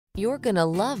You're gonna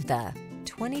love the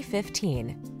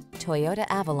 2015 Toyota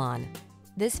Avalon.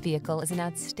 This vehicle is an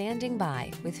outstanding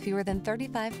buy with fewer than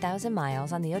 35,000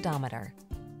 miles on the odometer.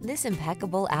 This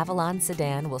impeccable Avalon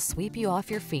sedan will sweep you off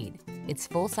your feet. Its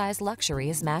full-size luxury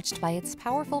is matched by its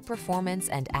powerful performance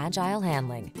and agile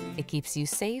handling. It keeps you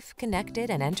safe, connected,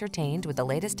 and entertained with the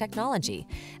latest technology,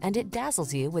 and it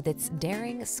dazzles you with its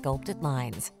daring, sculpted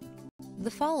lines.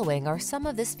 The following are some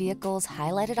of this vehicle's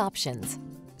highlighted options: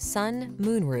 sun,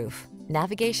 moonroof,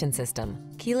 navigation system,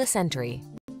 keyless entry,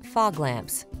 fog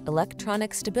lamps,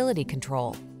 electronic stability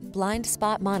control, blind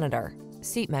spot monitor,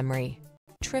 seat memory,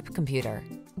 trip computer,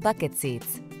 bucket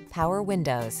seats, power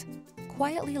windows.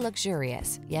 Quietly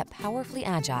luxurious, yet powerfully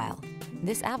agile,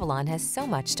 this Avalon has so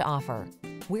much to offer.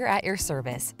 We're at your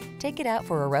service. Take it out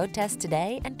for a road test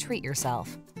today and treat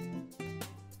yourself.